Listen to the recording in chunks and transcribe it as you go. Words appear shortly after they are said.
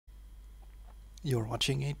You're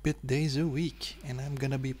watching 8-Bit Days a Week, and I'm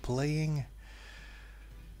gonna be playing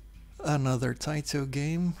another Taito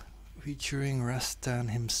game featuring Rastan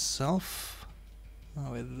himself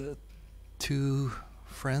with the two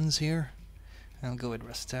friends here. I'll go with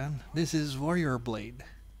Rastan. This is Warrior Blade.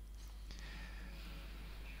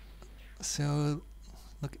 So,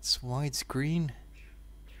 look, it's widescreen,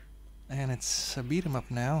 and it's a beat 'em up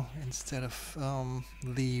now instead of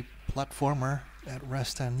the platformer that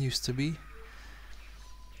Rastan used to be.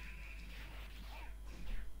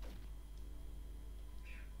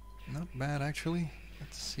 Not bad actually.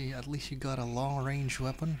 Let's see, at least you got a long range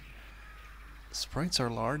weapon. Sprites are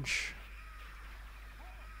large.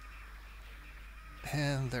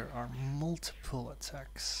 And there are multiple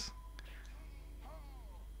attacks.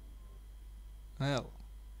 Well,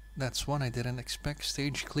 that's one I didn't expect.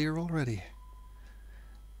 Stage clear already.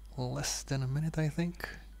 Less than a minute, I think.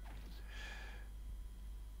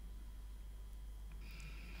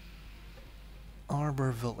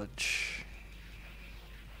 Arbor Village.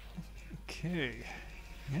 Okay.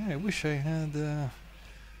 Yeah, I wish I had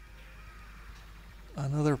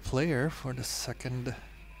another player for the second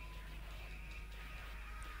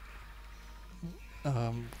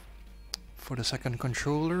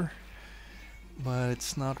controller, but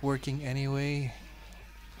it's not working anyway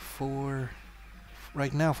for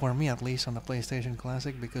right now, for me at least, on the PlayStation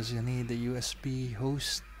Classic, because you need the USB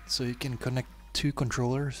host so you can connect two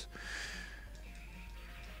controllers.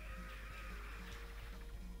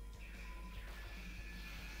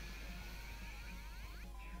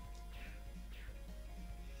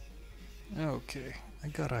 Okay, I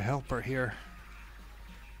got a helper here,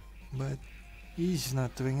 but he's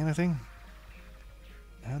not doing anything.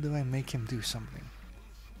 How do I make him do something?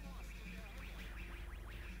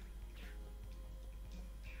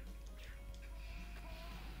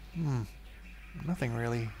 Nothing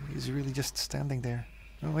really. He's really just standing there.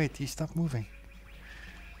 Oh wait, he stopped moving.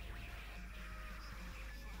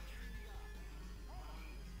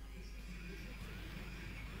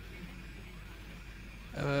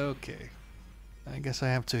 Okay. I guess I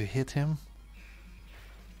have to hit him.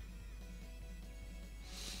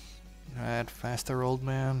 Alright, faster, old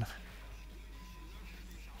man.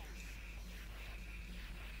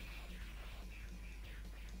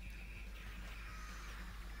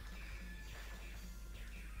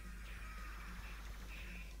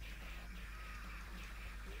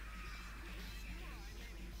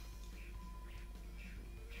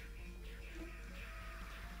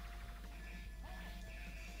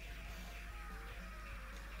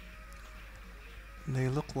 They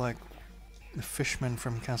look like the fishmen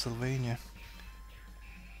from Castlevania.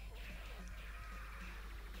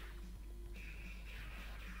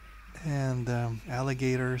 And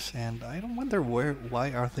alligators, and I don't wonder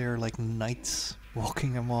why are there like knights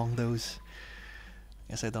walking among those.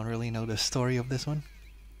 Guess I don't really know the story of this one.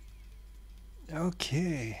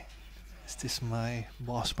 Okay, is this my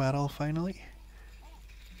boss battle finally?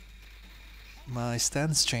 My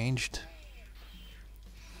stance changed.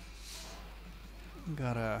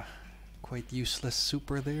 Got a quite useless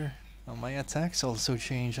super there. My attacks also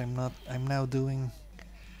changed. I'm now doing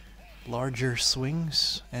larger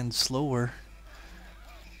swings and slower.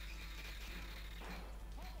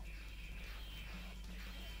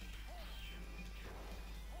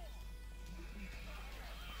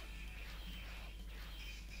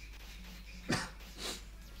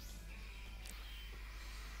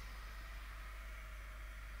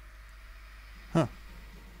 Huh.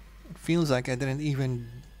 It feels like I didn't even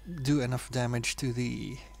do enough damage to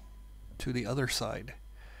the other side.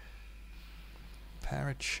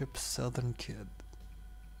 Parrot ship Southern Kid.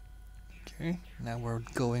 Okay, now we're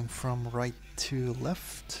going from right to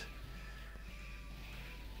left.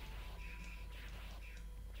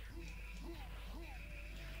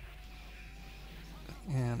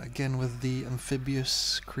 And again with the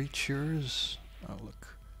amphibious creatures. Oh,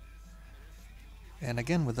 look. And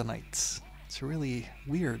again with the knights. It's really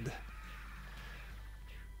weird.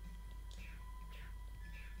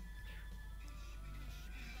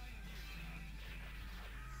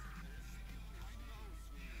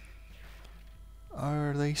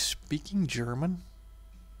 Are they speaking German?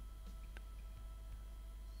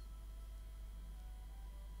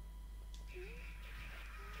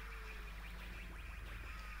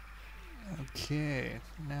 Okay,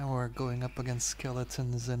 now we're going up against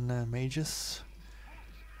skeletons and mages.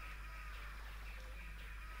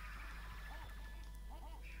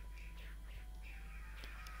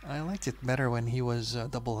 I liked it better when he was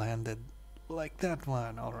double-handed. Like that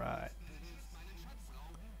one, alright.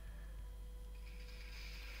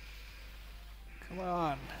 Come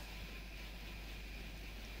on.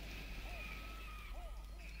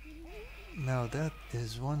 Now that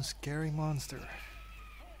is one scary monster.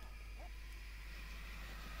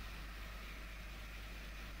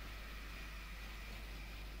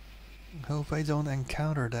 Hope I don't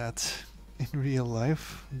encounter that in real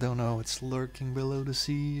life. Don't know, it's lurking below the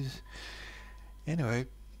seas. Anyway,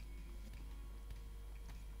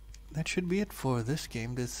 that should be it for this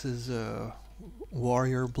game. This is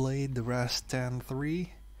Warrior Blade, the Rastan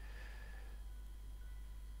 3.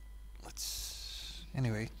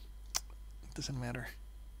 Anyway, it doesn't matter.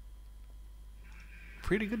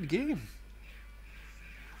 Pretty good game.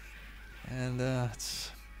 And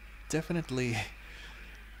it's definitely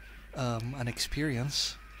an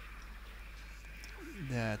experience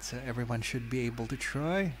that everyone should be able to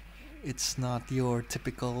try. It's not your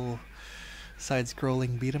typical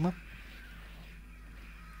side-scrolling beat 'em up.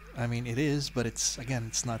 I mean, it is, but it's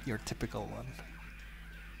not your typical one.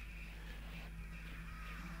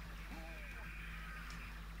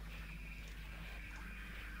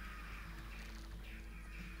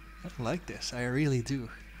 I like this, I really do.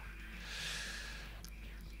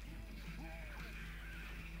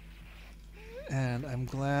 And I'm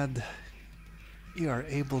glad you are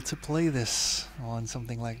able to play this on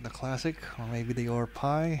something like the Classic, or maybe the Your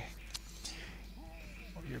Pi,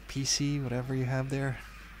 or your PC, whatever you have there,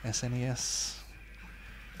 SNES,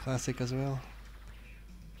 Classic as well.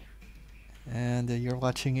 And you're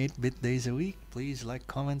watching 8-Bit Days a Week. Please like,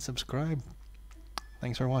 comment, subscribe.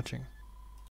 Thanks for watching.